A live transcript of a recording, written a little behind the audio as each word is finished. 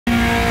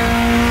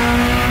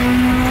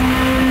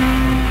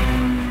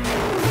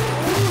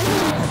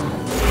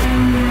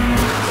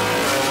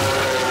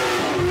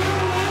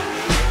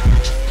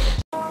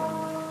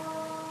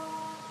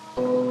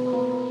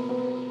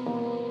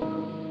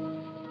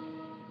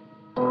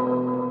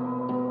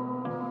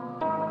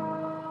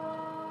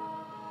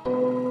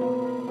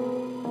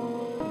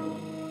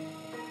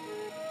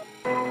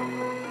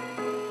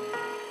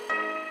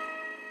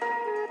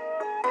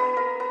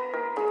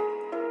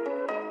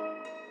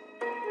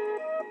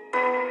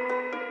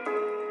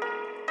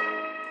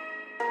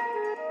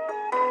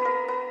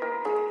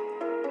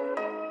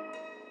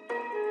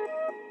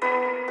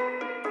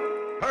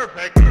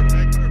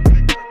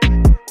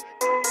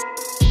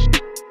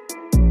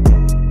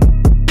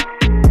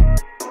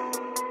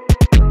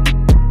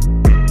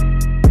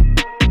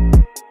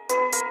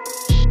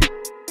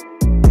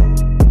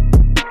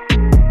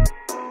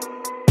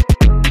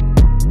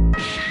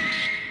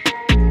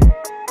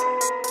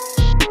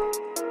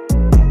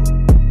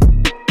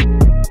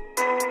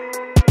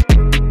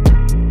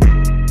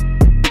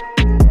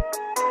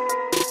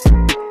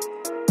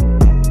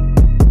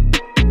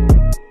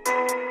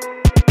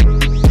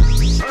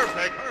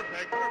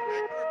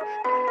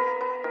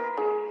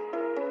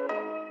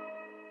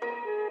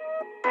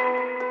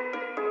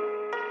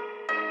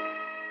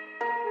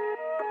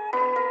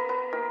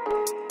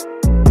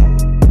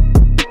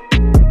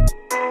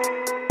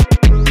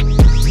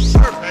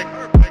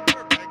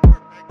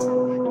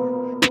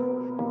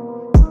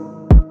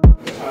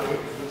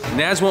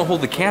Naz won't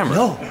hold the camera.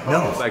 No.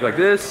 Like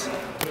this.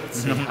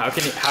 How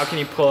can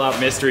he pull out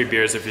mystery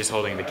beers if he's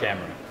holding the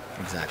camera?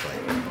 Exactly.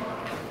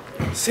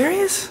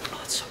 Serious? Oh,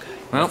 it's so good.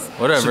 Well,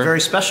 whatever. It's a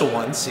very special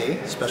one, see?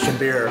 Special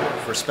beer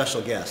for special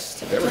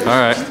guests. All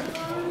right.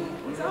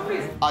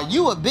 Are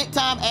you a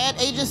big-time ad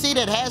agency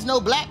that has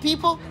no black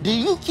people? Do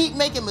you keep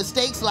making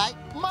mistakes like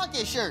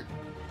monkey shirt,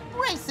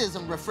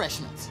 racism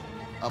refreshments,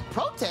 a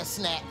protest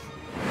snack?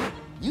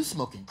 You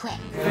smoking crack.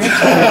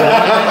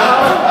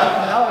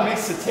 Now it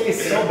makes it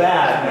taste so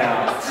bad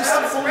now.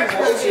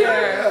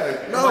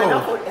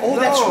 No. Oh,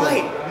 that's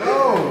right.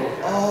 No.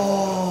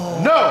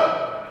 Oh.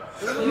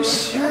 No. Are you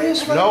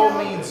serious right No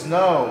now? means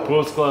no.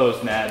 Pool's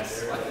closed,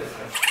 Nads.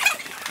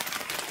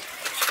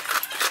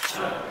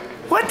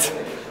 What?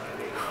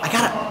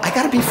 I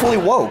gotta be fully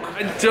woke.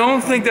 I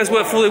don't think that's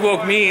what fully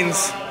woke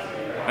means.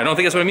 I don't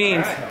think that's what it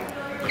means.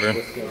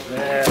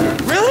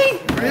 Really?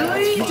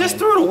 Really? You just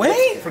threw it away?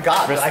 I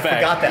forgot that. I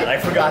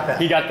forgot that.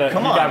 He got the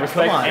Come he on, got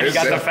respect come on. and he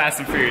got the Fast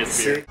and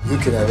Furious beer. You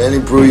can have any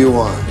brew you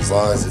want as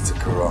long as it's a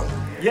Corolla.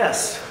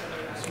 Yes.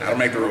 I don't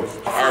make the rules.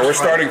 All right, we're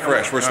starting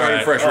fresh. We're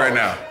starting fresh right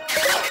now.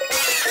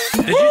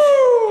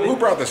 Who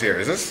brought this here?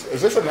 Is this a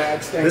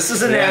Nads thing? This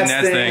is a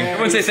Nads thing.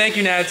 Everyone say thank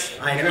you, Nads.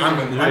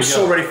 I'm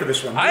so ready for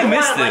this one. I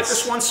missed I like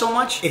this one so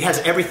much. It has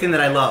everything that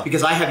I love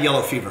because I have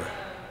yellow fever.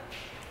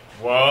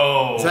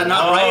 Whoa. Is that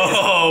not right?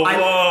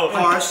 Whoa.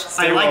 Cars.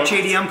 I like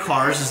JDM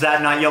cars. Is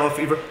that not yellow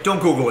fever?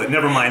 Don't Google it.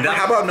 Never mind.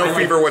 How about no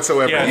fever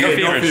whatsoever? Yeah, no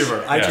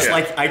fever. I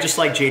just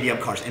like JDM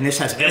cars, and this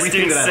has This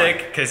everything dude's that I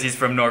sick like. because he's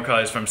from NorCal,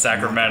 he's from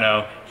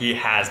Sacramento. He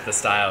has the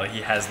style,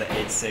 he has the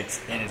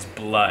 86 in his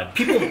blood.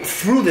 People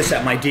threw this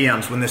at my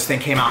DMs when this thing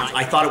came out.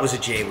 I thought it was a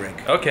J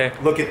rig. Okay.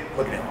 Look at it.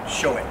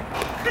 Show it.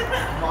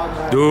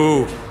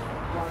 Dude.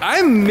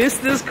 I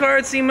missed this car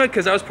at SEMA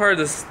because I was part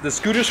of the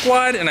scooter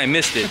squad and I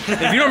missed it.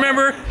 If you don't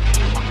remember,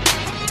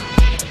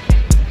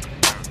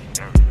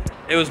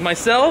 it was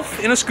myself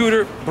in a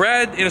scooter,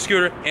 Brad in a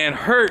scooter, and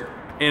Hurt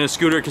in a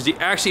scooter because he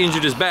actually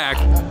injured his back.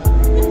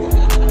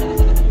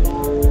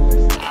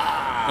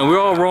 And we were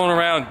all rolling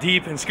around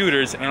deep in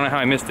scooters. I don't know how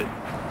I missed it.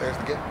 There's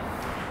the gift.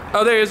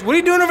 Oh, there he is. What are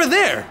you doing over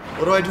there?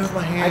 What do I do with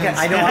my hands?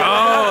 I don't. Oh,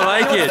 I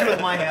like I it. do it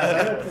with my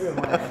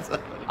hands.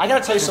 I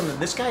gotta tell you something.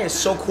 This guy is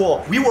so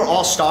cool. We were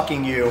all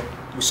stalking you.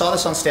 We saw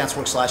this on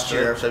Stanceworks last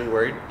year. Should I be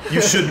worried?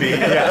 You should be.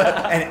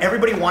 Yeah. And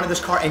everybody wanted this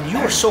car, and you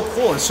were so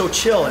cool and so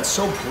chill and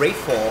so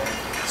grateful.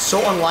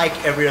 So unlike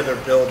every other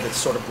build that's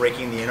sort of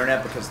breaking the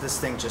internet, because this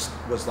thing just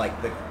was like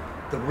the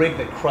rig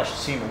that crushed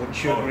SEMA.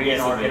 Wouldn't you agree? In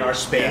our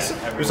space,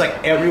 Yeah, it was like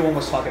everyone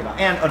was talking about.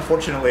 And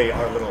unfortunately,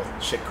 our little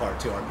shit car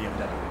too, our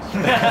BMWs.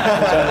 Which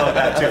I love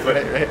that too. But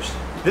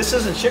this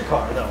isn't shit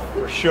car though,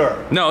 for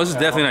sure. No, this is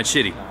definitely not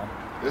shitty.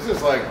 This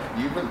is like,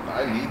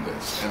 I need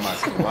this in my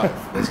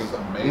life. This is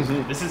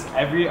amazing. This is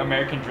every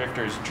American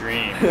drifter's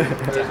dream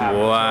to have.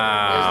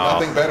 Wow. There's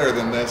nothing better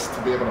than this,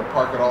 to be able to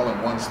park it all in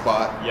one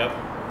spot. Yep.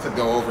 To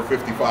go over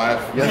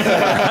 55. Yes,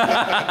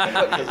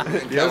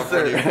 In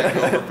California, you can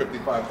go over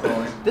 55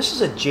 throwing. This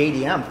is a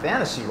JDM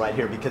fantasy right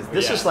here because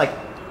this is like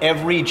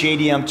every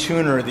JDM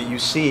tuner that you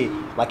see,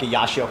 like a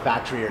Yashio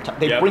factory or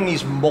they bring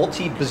these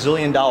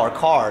multi-bazillion-dollar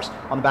cars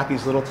on the back of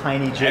these little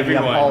tiny JDM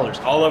haulers.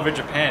 All over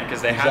Japan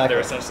because they have their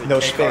essentially no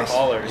K-car space.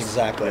 haulers.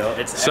 Exactly.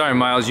 It's Sorry,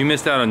 Miles, you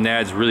missed out on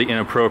Nad's really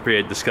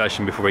inappropriate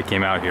discussion before we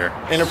came out here.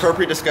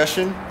 Inappropriate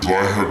discussion? I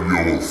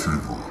have yellow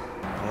fever.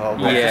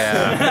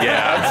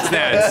 Yeah,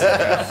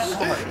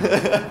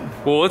 that's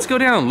Well, let's go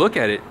down and look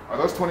at it. Are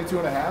those 22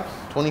 and a half?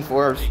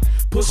 24s.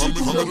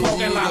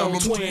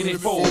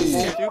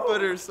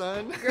 Jupiter,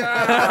 son.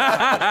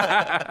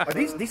 Are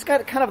these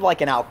got kind of like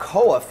an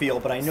Alcoa feel,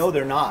 but I know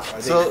they're not.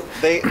 Are So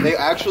they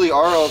actually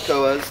are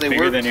Alcoas. They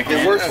Bigger were than your they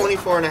hand. were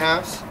 24 and a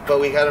halfs, but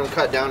we had them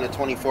cut down to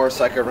 24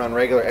 so I could run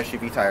regular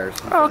SUV tires.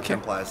 Oh, okay.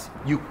 Implies.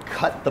 you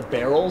cut the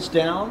barrels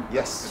down?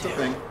 Yes. It's a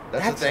thing.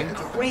 That's a thing.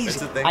 Crazy.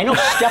 It's a thing. I know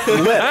step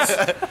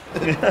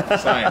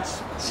lifts.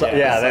 Science.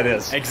 That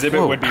is.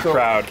 Exhibit would be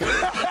proud.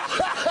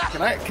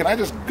 Can I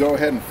just go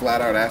ahead and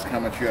flat out ask how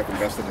much you have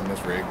invested in this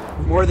rig?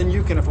 More than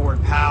you can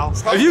afford, pal.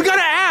 If you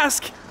gotta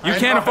ask, you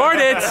can't afford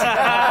it.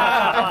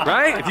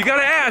 Right? If you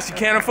gotta ask, you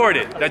can't afford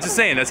it. That's just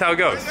saying, that's how it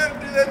goes. You gotta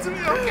do that to me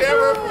on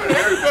camera for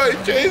everybody,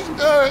 Jason.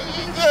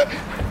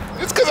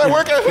 It's because I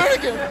work at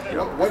Hoonigan. You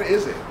know, what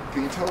is it?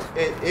 Can you tell?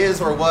 It is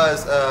or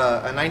was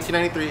a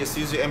 1993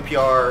 Isuzu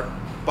NPR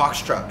box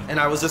truck, and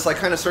I was just like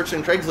kind of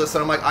searching Craigslist,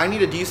 and I'm like, I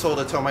need a diesel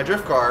to tow my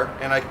drift car,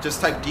 and I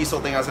just typed diesel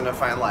thing. I was gonna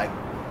find like,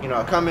 you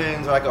know, a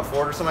Cummins or like a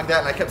Ford or something like that,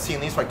 and I kept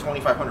seeing these for like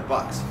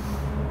 $2,500,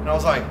 and I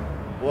was like,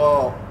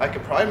 well, I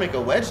could probably make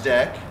a wedge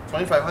deck.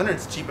 $2,500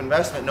 is a cheap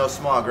investment, no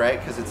smog, right?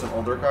 Because it's an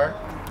older car.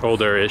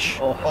 Older-ish.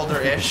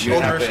 Older-ish. You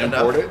didn't have Older-ish to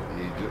enough. import it?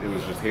 It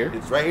was just here?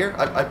 It's right here.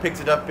 I picked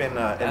it up in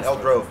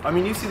Elk Grove. I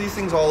mean, you see these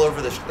things all over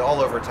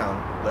all over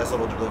town. That's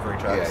little delivery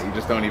trucks. Yeah, you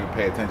just don't even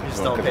pay attention.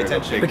 just don't pay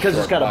attention. Because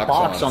it's got a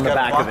box on the It's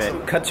got back a of box it.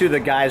 on it. Cut to the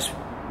guys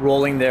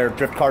rolling their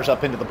drift cars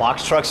up into the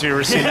box trucks. Have you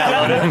ever seen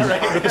that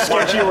loaded? With the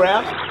sketchy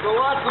ramp?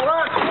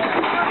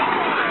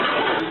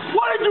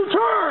 Why did you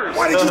turn?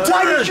 Why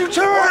did you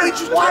turn?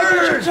 Why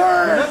did you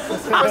turn?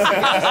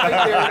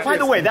 By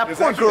the way, that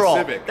poor girl.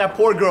 That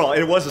poor girl.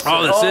 It was a Civic.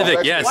 Oh, the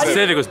Civic. Yes, the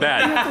Civic was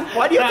bad.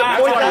 Why do you have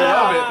to point that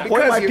out?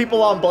 Point my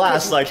people on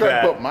blast like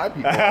that. Put my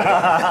people.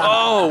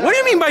 Oh, what do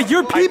you mean by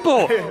your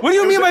people? What do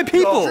you mean by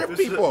people?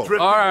 People. All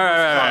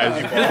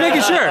right. Just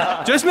making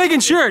sure. Just making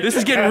sure. This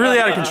is getting really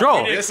out of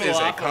control. This is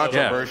a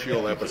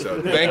controversial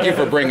episode. Thank you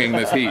for bringing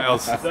this heat.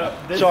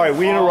 Sorry,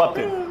 we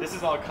interrupted. This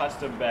is all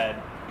custom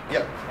bed.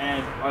 Yep.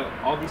 And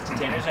all these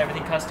containers and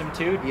everything custom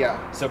too.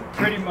 Yeah. So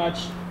pretty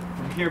much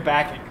from here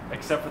back,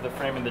 except for the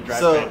frame and the drive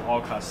So, fan,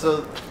 all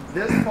custom. so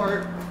this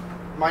part,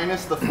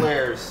 minus the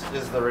flares,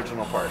 is the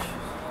original part.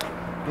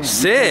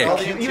 Sick. All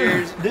the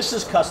interiors, This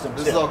is custom.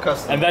 this is all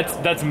custom. And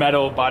that's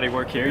metal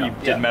bodywork here. You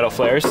did metal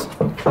flares.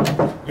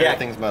 Yeah,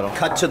 Everything's metal.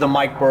 Cut to the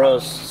Mike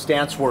Burrows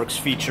Stance Works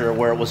feature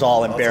where it was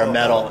all in bare all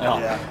metal. metal,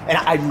 yeah. And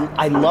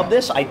I love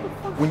this.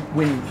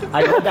 When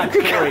I read that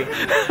story,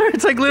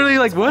 It's like literally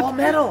like what? all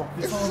metal.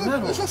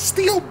 It's a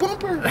steel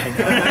bumper.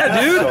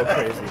 Yeah, dude. So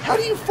crazy. How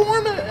do you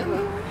form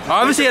it?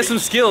 Obviously has some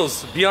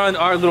skills beyond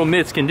our little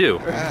myths can do.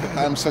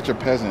 I'm such a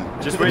peasant.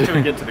 Just wait till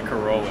we get to the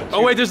Corolla.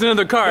 Oh wait, there's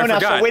another car. I No,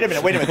 forgot. so wait a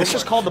minute. This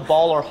is called the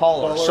baller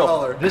hauler. Baller so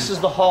hauler. this is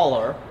the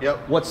hauler.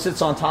 Yep. What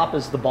sits on top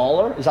is the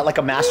baller. Is that like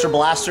a Master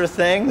Blaster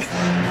thing?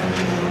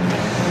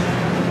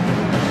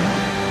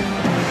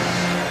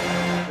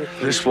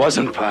 This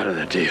wasn't part of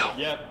the deal.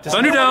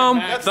 Thunderdome.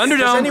 Does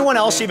Thunderdome. anyone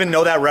else even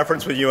know that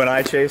reference with you and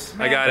I, Chase?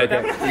 I got it.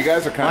 You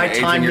guys are My kind of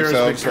time aging here has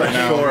been yourselves right cut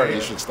now. short. You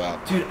should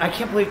stop. Dude, I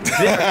can't believe this.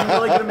 Are you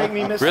really gonna make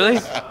me miss Really?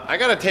 this? I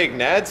gotta take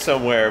Nad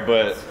somewhere,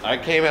 but I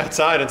came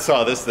outside and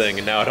saw this thing,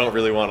 and now I don't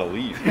really want to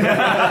leave.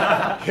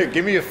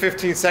 Give me a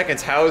 15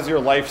 seconds. How is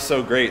your life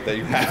so great that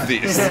you have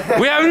these?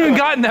 We haven't even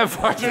gotten that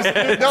far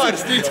yet. No, I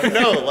just need to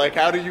know. Like,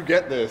 how do you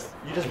get this?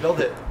 You just build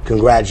it.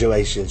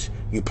 Congratulations,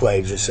 you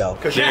played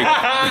yourself.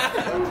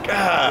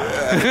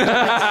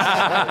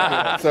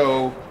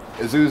 So,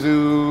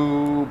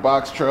 Isuzu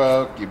box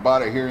truck, you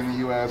bought it here in the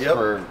U.S. Yep.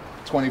 for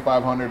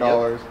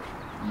 $2,500.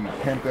 You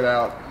pimped it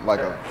out like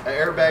I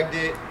airbagged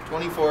it,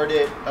 24'd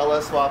it,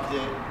 LS swapped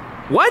it.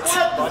 What?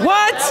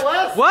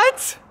 What?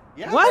 What?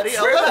 Yeah, What? buddy,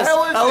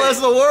 LS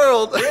the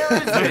world.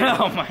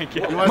 Oh my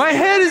god. My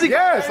head is.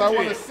 Yes, I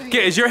want to see.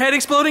 Okay, is your head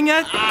exploding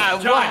yet?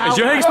 Is your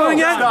head exploding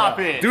yet? Stop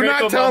it. Do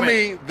not tell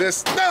me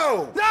this.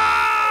 No!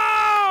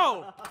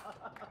 No!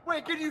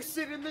 Wait, can you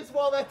sit in this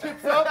while that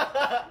tips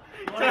up?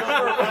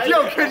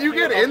 Yo, can you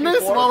get in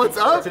this while it's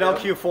up? It's an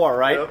LQ4,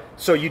 right? Yep.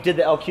 So you did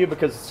the LQ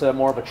because it's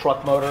more of a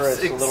truck motor. It's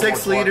a little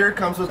 6 more liter,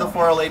 comes with a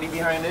 480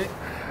 behind it.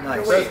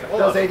 Nice.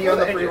 Does 80 on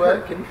the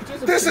freeway.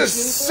 This is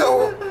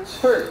so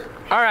hurt.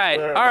 All right.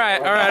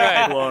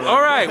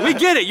 We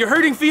get it. You're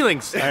hurting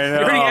feelings. You're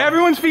hurting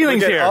everyone's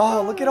feelings here.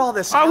 Oh, look at all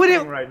this Oh, we happening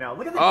didn't- right now.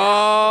 Look at the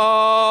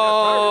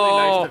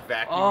Oh.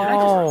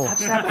 touch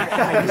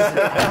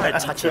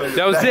that. Touch it.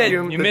 That was it.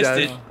 You missed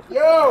it.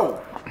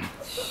 Yo!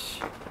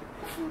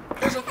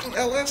 There's an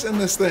LS in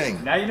this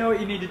thing. Now you know what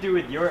you need to do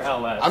with your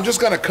LS. I'm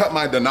just gonna cut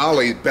my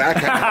Denali back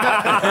and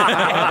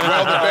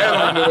weld the bed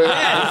onto it.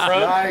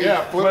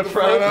 Yeah, flip the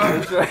front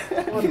up. I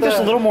think there's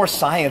a little more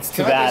science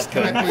to that.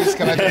 Can I please? Look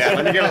at that.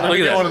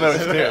 one of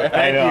those too.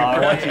 I know. I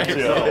want you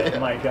to. Oh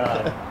my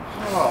god.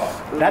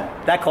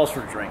 That calls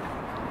for a drink.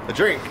 A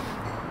drink.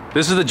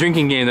 This is the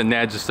drinking game that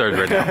Nad just started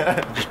right now.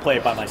 Just play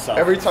it by myself.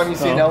 Every time you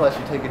see an LS,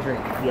 you take a drink.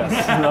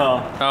 Yes.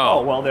 No.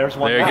 Oh well, there's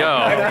one. There you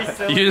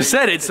go. You just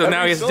said it, so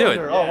now he has to do it.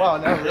 Oh wow,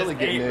 now I'm really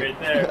getting Eight it. right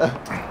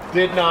there.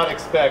 Did not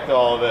expect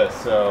all of this.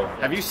 So,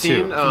 have you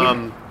seen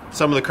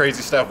some of the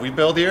crazy stuff we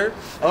build here?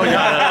 Oh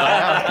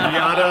yeah.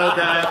 Miata,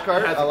 that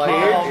Cart. I like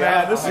Oh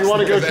man, you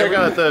want to go check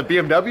out the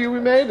BMW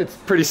we made? It's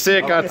pretty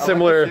sick. Got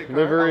similar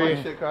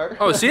livery.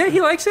 Oh, see it? He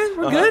likes it?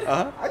 We're good?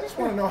 I just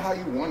want to know how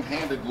you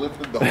one-handed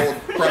lifted the whole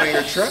front of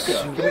your truck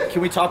up.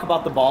 Can we talk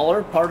about the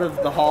baller part of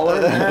the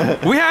hauler?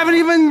 We haven't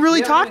even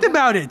really talked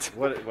about it.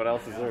 What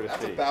else is there to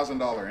That's see? a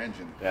 $1,000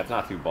 engine. Yeah, it's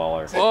not too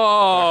baller.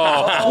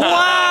 Oh.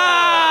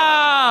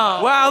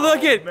 Wow. Wow,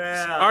 look at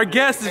our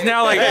guest is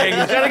now like, He's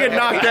gotta get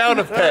knocked down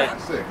a peg.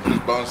 Sick.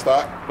 Just bone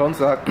stock. Bone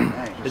stock.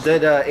 It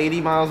did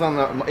 80 miles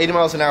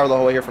an hour the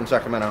whole way here from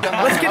Sacramento.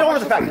 Let's get over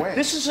the fact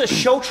this is a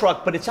show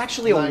truck, but it's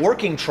actually a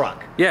working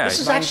truck. Yeah. This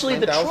is actually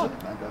the 9,000?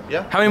 truck.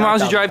 Yeah. how many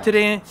miles did you drive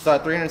today? It's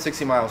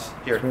 360 miles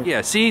here.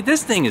 Yeah, see,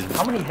 this thing is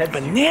How many head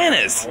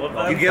bananas.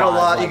 You get a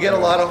lot. You get a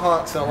lot of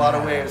honks and a lot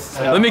of waves.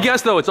 Let me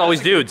guess though, it's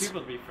always dudes.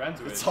 People to be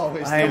friends with. It's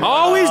always.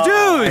 Always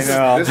dudes.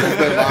 This is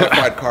the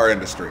modified car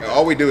industry.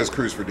 All we do is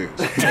cruise for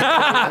dudes.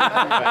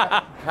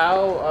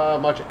 How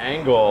much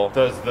angle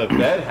does the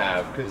bed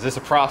have? Is this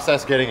a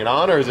process getting it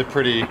on, or is it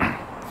pretty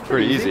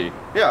easy?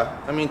 Yeah,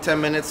 I mean 10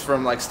 minutes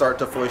from like start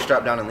to fully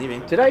strapped down and leaving.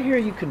 Did I hear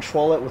you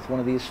control it with one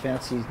of these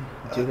fancy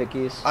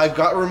doohickeys? I've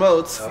got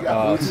remotes. You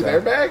got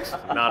Bluetooth airbags?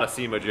 Not a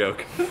SEMA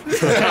joke.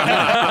 He's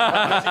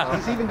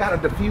even got a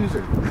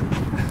diffuser.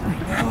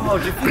 Oh,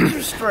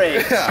 diffuser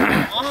straight.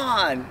 Come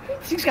on.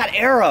 This thing's got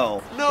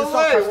arrow. No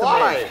way.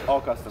 Why?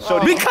 All custom.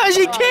 So Because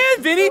you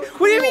can, Vinny.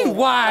 What do you mean,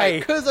 why?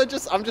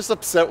 Because I'm just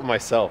upset with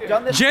myself.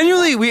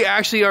 Genuinely, we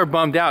actually are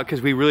bummed out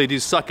because we really do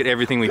suck at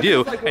everything we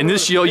do. And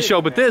this you show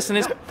up with this, and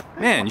it's,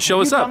 man, you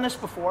show us Have you up. done this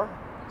before?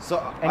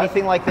 So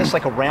Anything like this,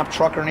 like a ramp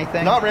truck or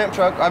anything? not ramp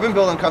truck. I've been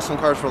building custom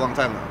cars for a long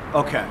time now.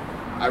 Okay.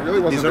 I really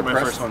wasn't These are my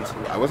depressed. first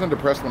ones. I wasn't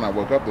depressed when I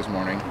woke up this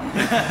morning,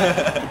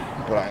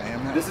 but I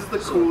am now. This is the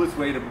coolest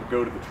way to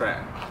go to the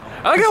track.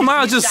 I like how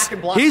Miles he's just,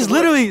 stacking blocks he's of wood.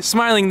 literally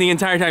smiling the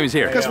entire time he's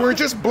here. Because we're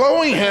just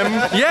blowing him.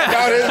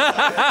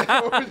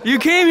 Yeah. You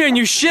came here and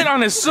you shit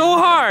on us so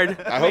hard.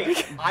 I hope you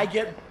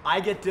I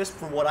get dissed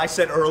for what I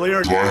said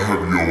earlier. I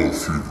have yellow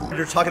fever.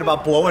 You're talking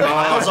about blowing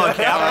miles on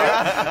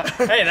camera.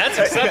 Hey, that's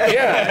acceptable.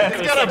 Yeah,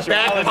 he's got a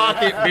back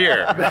pocket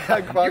beer.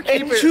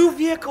 And 2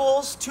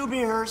 vehicles, 2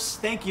 beers.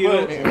 Thank you.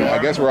 I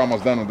guess we're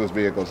almost done with this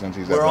vehicle since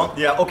he's We're at all,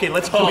 yeah, okay,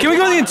 let's go. Can we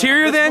go to the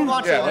interior then? Move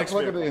on to Yeah, the let's next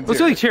look at the vehicle. interior. Let's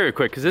go to the interior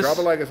quick, because this. Drop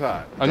it like it's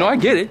hot. I know, I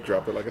get it.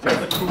 Drop it like it's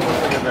hot.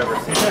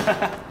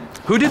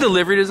 Who did the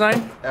livery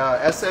design?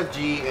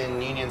 SFG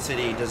in Union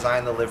City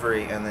designed the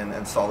livery and then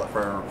installed it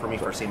for me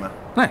for SEMA.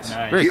 Nice.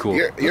 Very cool.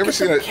 You ever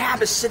seen The a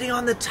cab is sitting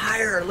on the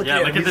tire. Look Yeah,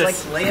 at look him. at He's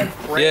this. like laying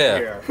flat Yeah.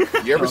 here.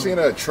 You ever seen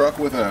a truck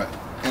with a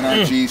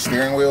NRG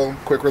steering wheel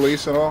quick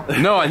release at all?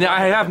 No, I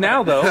have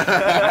now though.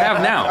 I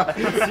have now.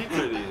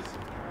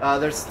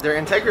 They're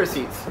Integra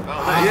seats. Oh.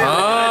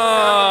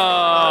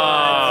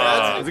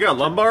 Has it got a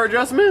lumbar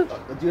adjustment?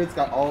 Dude, it's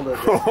got all the.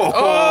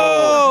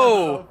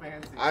 Oh.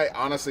 I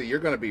honestly, you're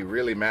gonna be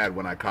really mad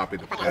when I copy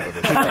the flap of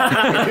this.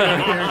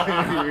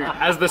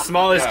 As the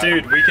smallest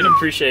dude, we can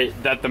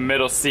appreciate that the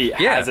middle seat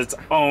Yeah. has its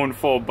own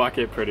full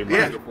bucket pretty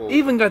much.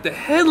 Even got the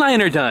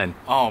headliner done.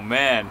 Oh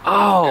man.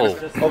 Oh.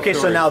 Okay,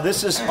 so now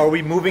this is, are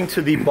we moving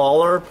to the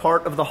baller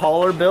part of the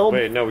hauler build?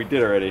 Wait, no, we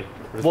did already.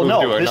 Well,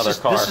 no,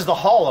 this is the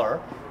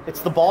hauler. It's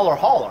the baller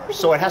hauler.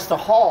 So it has to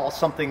haul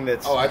something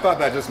that's... Oh, I thought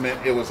that just meant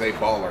it was a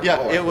baller. Yeah,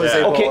 hauler. it was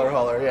a Okay. baller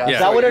hauler. Yeah. Yeah. Is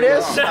that what it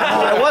is? Oh,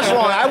 I was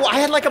wrong. I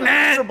had like a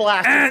master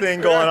blaster thing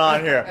going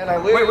on here. And I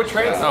wait, what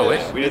train? Oh wait.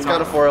 It's got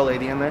a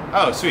 4L80 in there.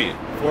 Oh, sweet.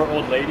 4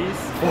 old ladies.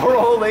 4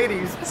 old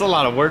ladies. It's a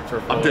lot of work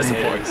for 4 old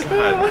ladies.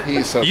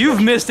 He's so.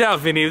 You've missed out,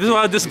 Vinny. There's a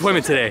lot of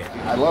disappointment today.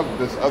 I love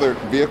this other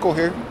vehicle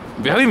here,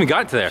 We haven't even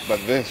got to there. but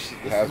this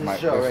has my.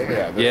 show right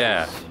here. this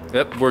Yeah.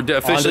 Yep. We're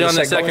officially on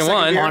the second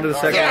one. On to the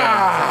second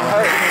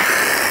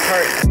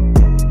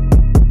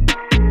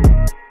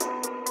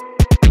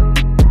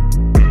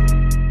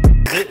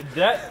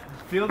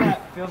Feel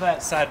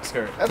that side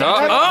skirt.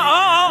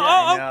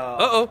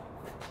 Oh.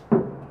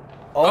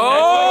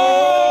 Oh.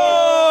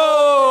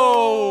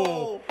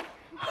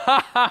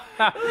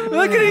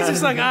 Look at he's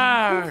just like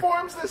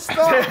forms this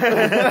stuff.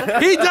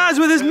 He does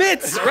with his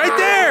mitts right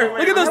there.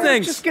 Look at those I was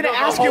things. just gonna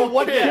ask you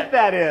what kit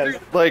that is.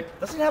 Like,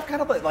 Doesn't it have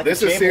kind of like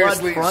This a is J-Blood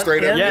seriously front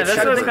straight kit? up- Yeah, that's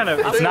It's what it's got kind of.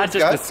 a- It's not just the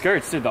guts?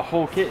 skirts, dude. The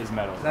whole kit is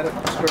metal. Okay, No,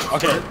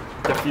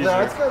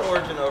 diffuser. it's got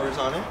origin overs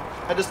on it.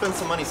 Had to spend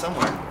some money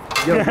somewhere.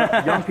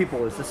 Young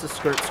people, is this a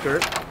skirt?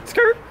 Skirt.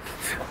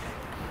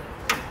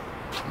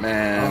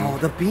 Man. Oh,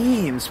 the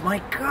beams! My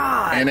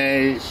God.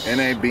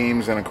 NA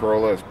beams and a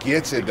Corolla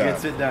gets it done.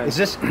 Is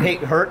this, hey,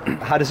 Hurt,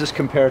 how does this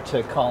compare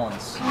to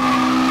Collins?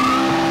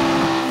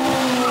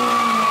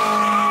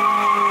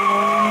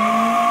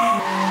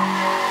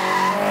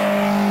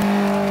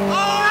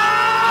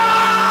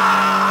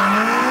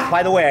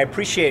 By the way, I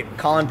appreciate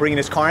Colin bringing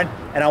his car in,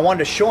 and I wanted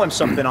to show him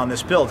something on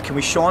this build. Can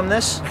we show him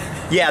this?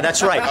 Yeah,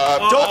 that's right.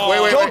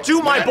 Don't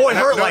do my boy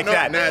Hurt like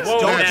that. Nats,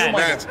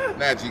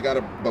 Nats, you gotta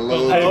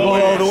below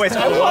Below the waist.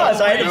 I was.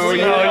 I didn't see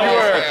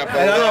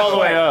below all the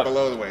way up.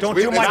 Below the waist. Don't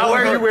do my boy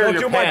where you Hurt. wear Don't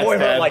your do my pants, boy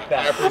Hurt Dad. like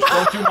that.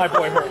 Don't do my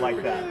boy Hurt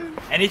like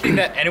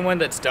that. Anyone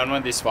that's done one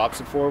of these swaps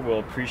before will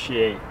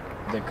appreciate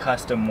the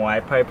custom Y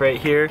pipe right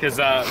here, because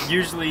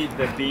usually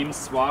the beam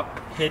swap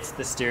hits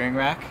the steering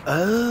rack.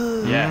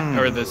 Oh. Yeah,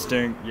 or the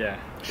steering. Yeah.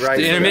 Right.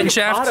 The intermittent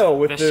shaft.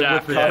 With The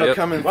shaft. Kato Yeah.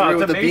 coming Wow,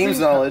 through it's with the amazing. beams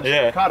knowledge.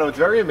 Yeah. Kato, it's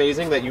very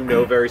amazing that you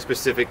know very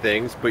specific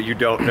things, but you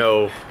don't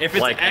know If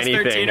it's like S13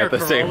 anything or at the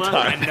same Corolla,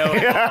 time. I know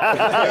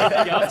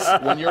everything else.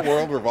 When your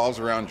world revolves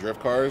around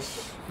drift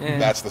cars,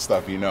 that's the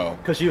stuff you know.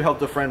 Because you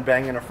helped a friend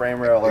bang in a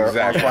frame rail or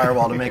Exactly. a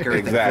firewall to make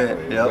everything Exactly.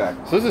 fit. Yep.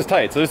 Exactly. So this is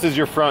tight. So this is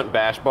your front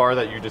bash bar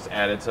that you just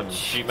added some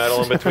sheet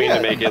metal in between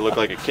to make it look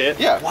like a kit?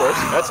 Yeah, of course.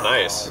 That's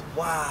nice.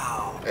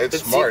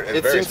 It's smart. It's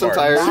It's very seen some smart.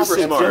 tires.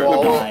 Super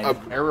smart.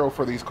 Apparel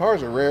for these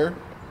cars are rare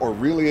or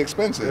really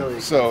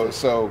expensive.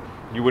 So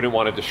You wouldn't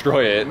want to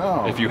destroy it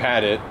No. if you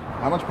had it.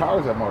 how much power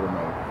is that motor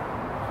made?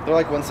 They're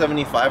like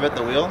 175 at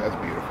the wheel. That's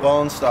beautiful.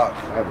 Bone stock.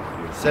 That is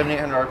beautiful.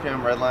 7,800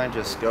 RPM red line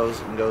just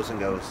goes and goes and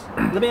goes.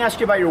 Let me ask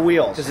you about your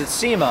wheels. Because at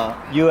SEMA,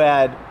 you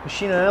had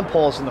Machina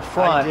Impulse in the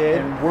front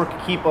and Work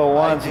Keepo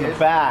ones in the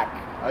back.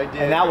 I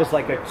did. And that was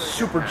like a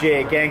Super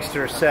J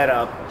gangster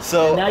setup.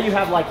 So- and now you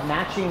have like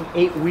matching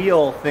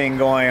 8-wheel thing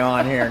going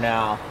on here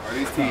now. Are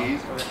these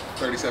TEs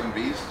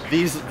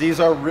 37Bs? These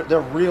are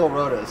they're real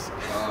rotas.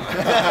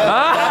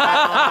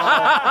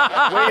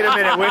 Wait a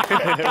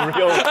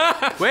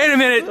minute. Wait a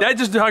minute. That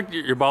just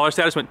your baller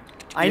status went.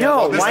 I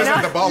know. This why isn't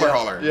not? the baller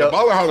hauler. The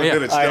baller hauler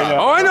did its job.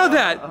 Oh, I know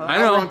that. I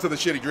know. Run to the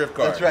shitty drift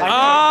car. That's right.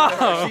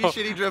 Oh.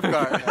 Shitty drift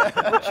car.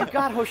 But you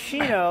got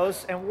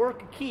Hoshinos and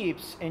work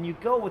keeps, and you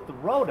go with the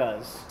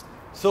Rotas.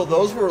 So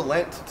those were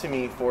lent to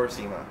me for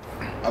SEMA.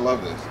 I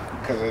love this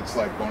because it's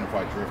like bona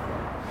fide drift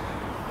car.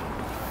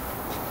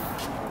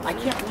 I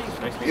can't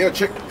believe. Yo,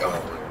 chick.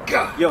 Oh,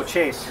 God. Yo,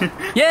 Chase.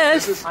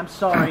 Yes. I'm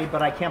sorry,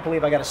 but I can't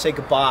believe I got to say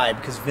goodbye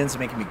because Vince is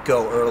making me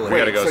go early.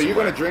 Wait, so you're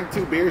gonna drink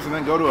 2 beers and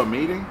then go to a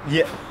meeting?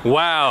 Yeah.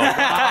 Wow.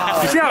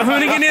 You see how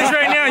Hoonigan is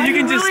right now? You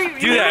can just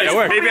do that at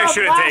work. Maybe I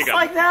shouldn't take him.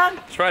 Like that?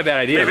 It's probably a bad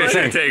idea. Maybe I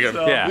shouldn't take him.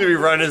 Yeah. He'd be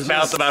running his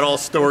mouth about all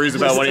stories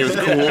about when he was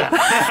cool. Tell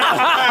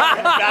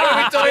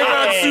you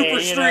about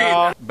Super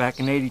Street. Back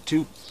in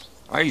 '82,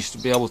 I used to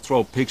be able to throw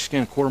a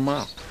pigskin a quarter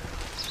mile.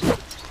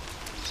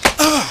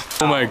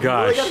 Oh my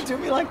gosh. You gotta do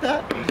me like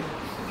that?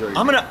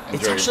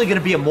 It's actually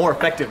gonna be a more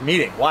effective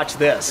meeting. Watch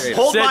this.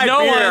 Hold Said my no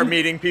beer, one.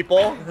 meeting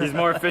people. He's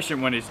more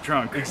efficient when he's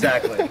drunk.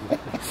 Exactly.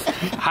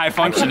 High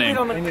functioning.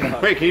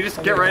 Wait, can you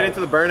just get right into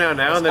the burnout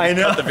now and then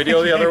cut the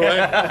video the other way?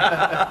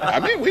 I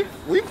mean,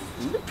 we're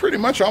pretty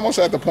much almost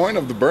at the point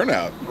of the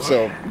burnout.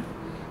 So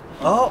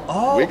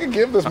we can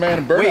give this man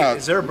a burnout. Wait,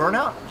 is there a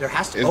burnout? There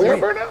has to be. Is there a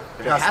burnout?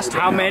 There has to be.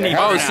 How many? Oh,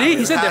 burnouts? see?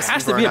 He said there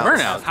has to be a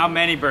burnout. How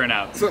many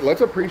burnouts? So let's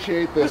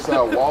appreciate this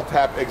wall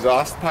tap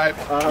exhaust pipe.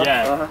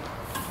 Yeah.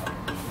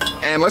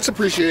 And let's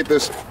appreciate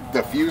this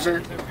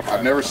diffuser.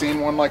 I've never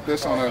seen one like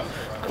this on a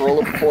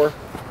Corolla before.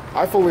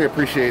 I fully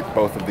appreciate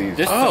both of these.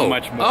 There's so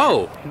much more.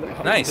 Oh,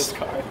 nice.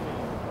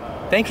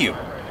 Thank you.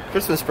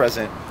 Christmas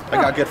present.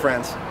 I got good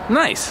friends.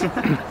 Nice.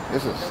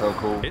 This is so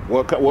cool.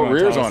 What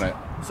rear's on it?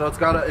 So it's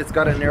got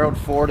a narrowed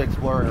Ford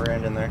Explorer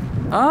end in there.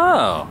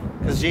 Oh.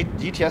 Because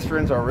GTS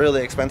rims are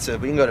really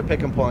expensive, but you can go to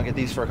Pick and Pull and get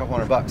these for a couple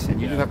 $100.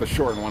 You just have to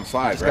shorten one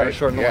side, Just right? gotta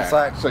shorten one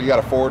side. So you got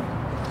a Ford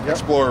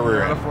Explorer rear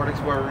Got end. a Ford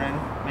Explorer end.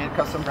 Made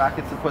custom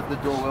brackets to put the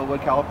dual wheel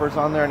wood calipers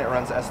on there, and it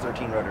runs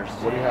S13 rotors.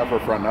 What do you have for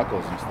front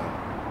knuckles and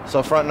stuff?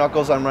 So front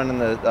knuckles, I'm running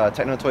the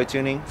Techno Toy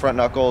tuning. Front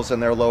knuckles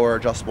and their lower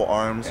adjustable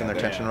arms and their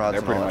tension rods. They're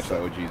and pretty all much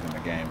that the stuff. OGs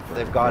in the game.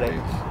 They've got it.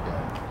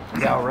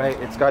 Yeah, right.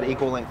 It's got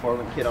equal length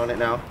forward kit on it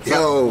now.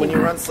 Yo. When you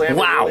run slam,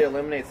 Wow. it really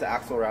eliminates the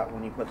axle wrap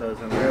when you put those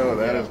in there. Yo,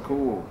 that is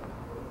cool.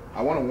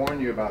 I want to warn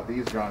you about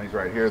these Johnnies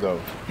right here, though.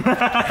 Is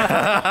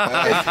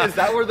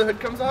that where the hood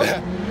comes out?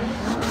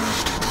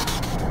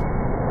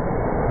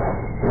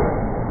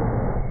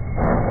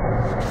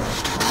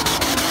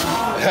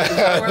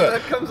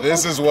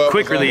 This is what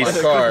Quick was on release.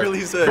 my car. Quick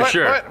release For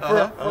sure.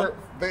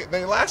 But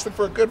they lasted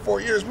for a good 4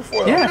 years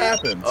before Yeah. that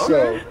happened.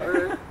 So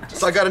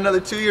So I got another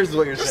 2 years is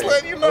what you're just saying.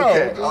 letting you know.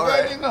 Okay, Just all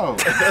letting right.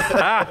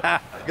 you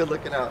know. Good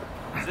looking out.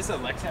 Is this a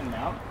Lexan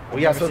mount? Well,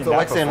 yeah, so it's the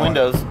Never Lexan seen that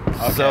windows,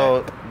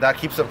 so that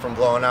keeps it from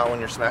blowing out when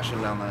you're smashing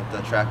down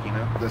the track, you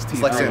know? Does It's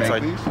T3 Lexan make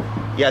inside. these?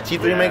 Yeah,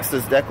 T3 makes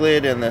this deck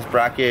lid and this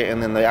bracket,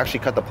 and then they actually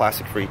cut the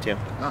plastic free too.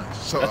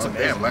 Nice. So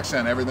damn,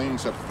 Lexan everything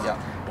except for front.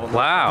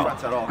 Wow.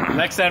 Fronts at all.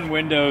 Lexan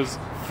Windows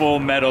full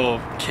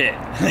metal kit.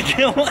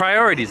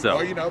 Priorities, Oh,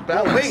 though. you know,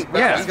 balance. Weight,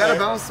 Yeah. you gotta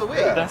balance the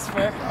weight. That's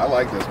fair. I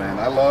like this, man.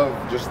 I love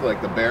just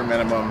like the bare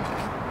minimum: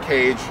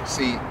 cage,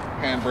 seat,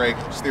 handbrake,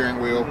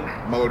 steering wheel,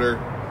 motor,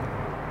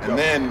 and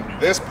then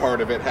this part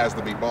of it has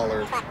to be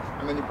baller,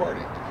 and then you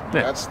party.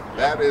 Yeah.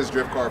 That is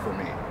drift car for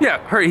me. Yeah,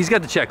 he's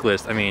got the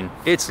checklist. I mean,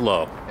 it's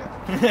low.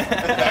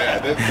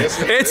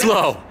 It's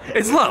low.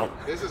 It's low.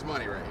 This is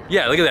money right here.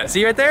 Yeah, look at that.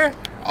 See right there?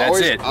 That's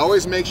it.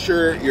 Always make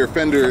sure your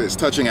fender is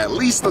touching at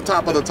least the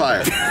top of the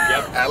tire.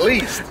 Yep. At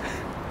least.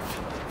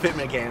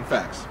 Fitment game.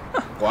 Facts.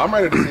 Well, I'm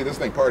ready to see this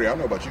thing party. I don't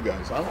know about you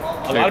guys. A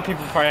lot of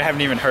people probably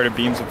haven't even heard of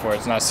Beams before.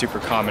 It's not a super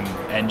common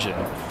engine,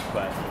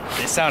 but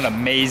they sound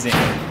amazing.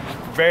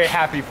 Very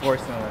happy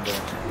 4-cylinder.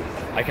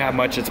 Like how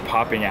much it's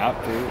popping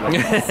out, dude.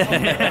 Like,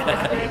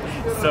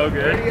 so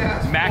good.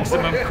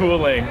 Maximum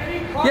cooling.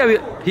 Yeah,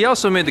 but he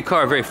also made the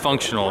car very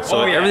functional,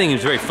 so everything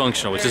is very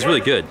functional, which is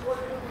really good.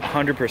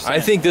 100%. I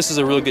think this is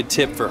a really good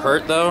tip for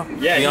Hurt, though.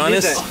 Yeah, to be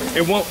honest.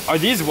 It won't. Are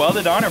these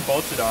welded on or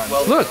bolted on?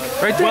 Look,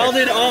 right there.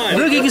 Welded on.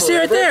 Look, you can see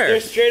right They're there.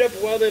 straight up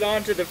welded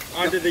onto the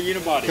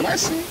unibody. Can I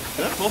see?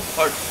 It's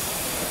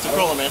a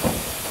Corolla, man.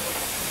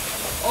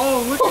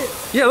 Oh, look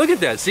at. Yeah, look at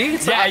that. See?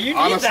 It's Yeah, you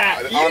need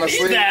that. You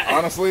need that.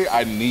 Honestly,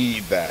 I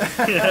need that.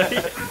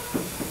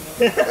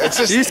 It's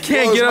just, You just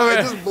can't get over It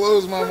it. just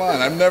blows my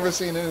mind. I've never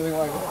seen anything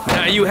like that.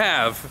 Now you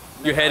have.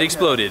 Your head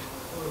exploded.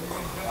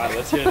 All right,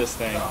 let's hear this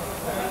thing.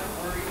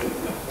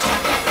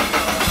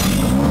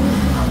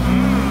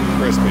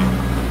 Crispy.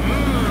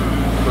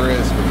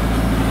 Crispy.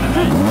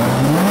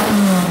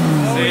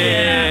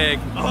 Sick.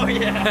 Oh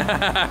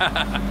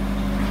yeah.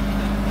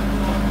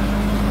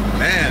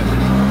 Man.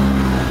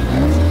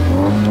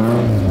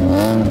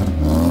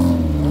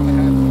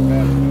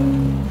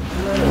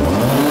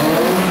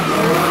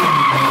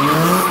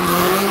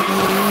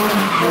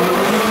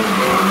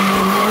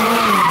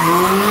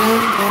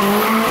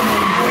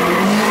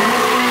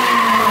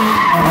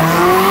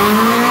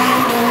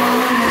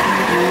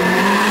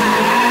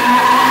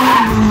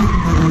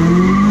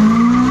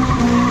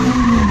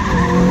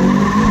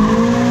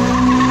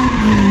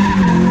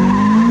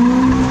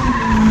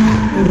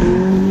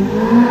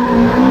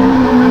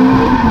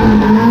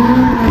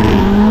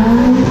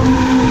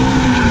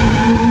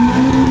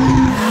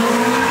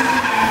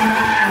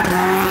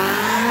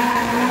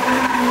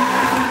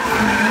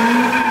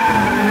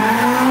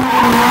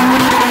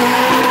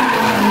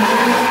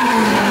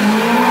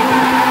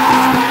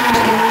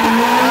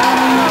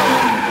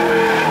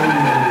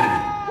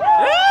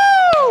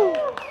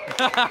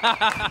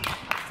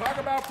 Talk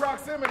about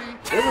proximity.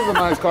 This is a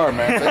nice car,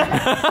 man. Thank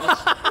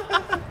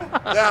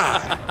you.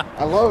 God,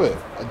 I love it.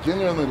 I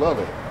genuinely love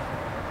it.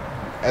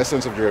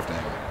 Essence of drifting.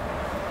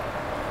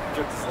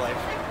 Drift is life.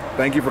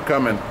 Thank you for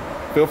coming.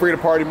 Feel free to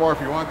party more if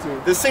you want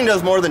to. This thing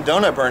does more than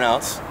donut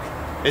burnouts.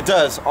 It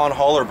does on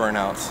hauler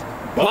burnouts.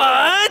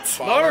 What?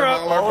 Load her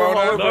up.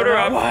 Load her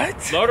up.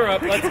 What? Load her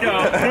up. Let's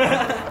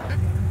go.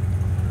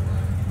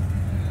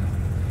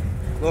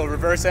 Little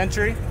reverse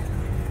entry.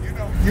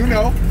 You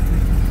know,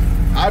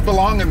 I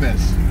belong in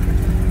this.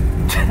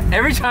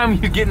 Every time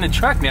you get in the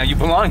truck now, you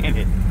belong in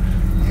it.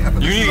 Yeah,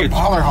 but You this need is a to-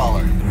 baller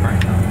hauler.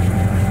 Right.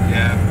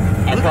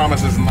 Yeah, I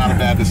promise this is not a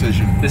bad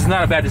decision. This is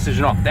not a bad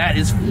decision at all. That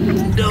is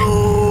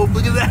dope.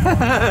 Look at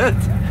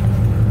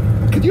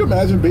that. Could you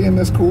imagine being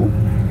this cool?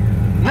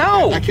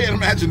 No. I can't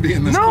imagine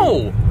being this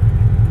cool. No.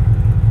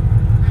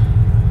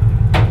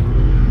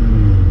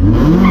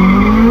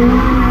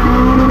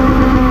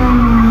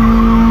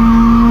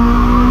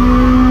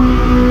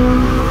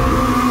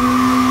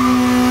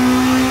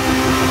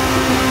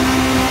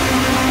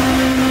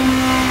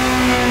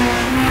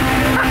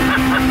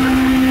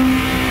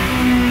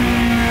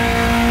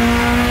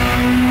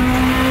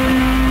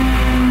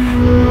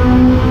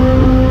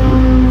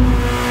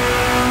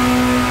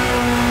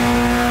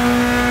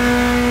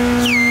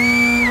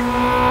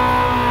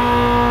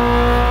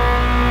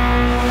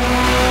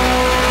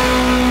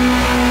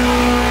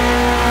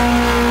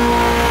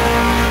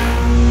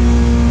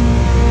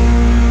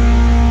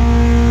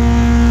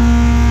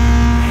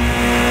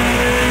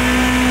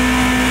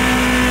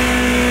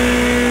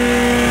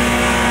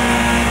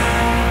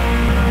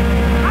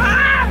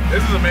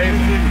 This is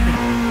amazing.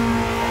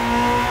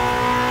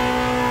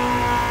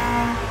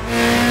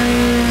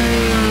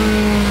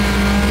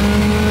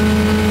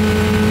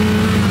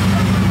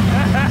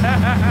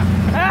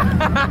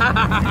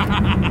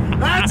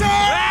 That's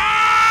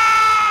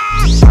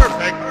it.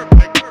 Perfect.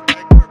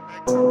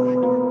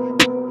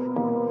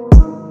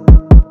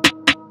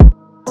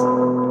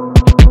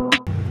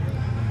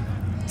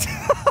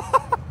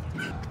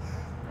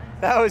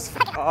 That was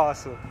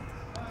awesome.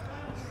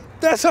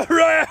 That's a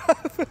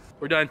wrap.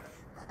 We're done.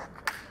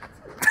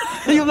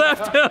 You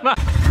left him.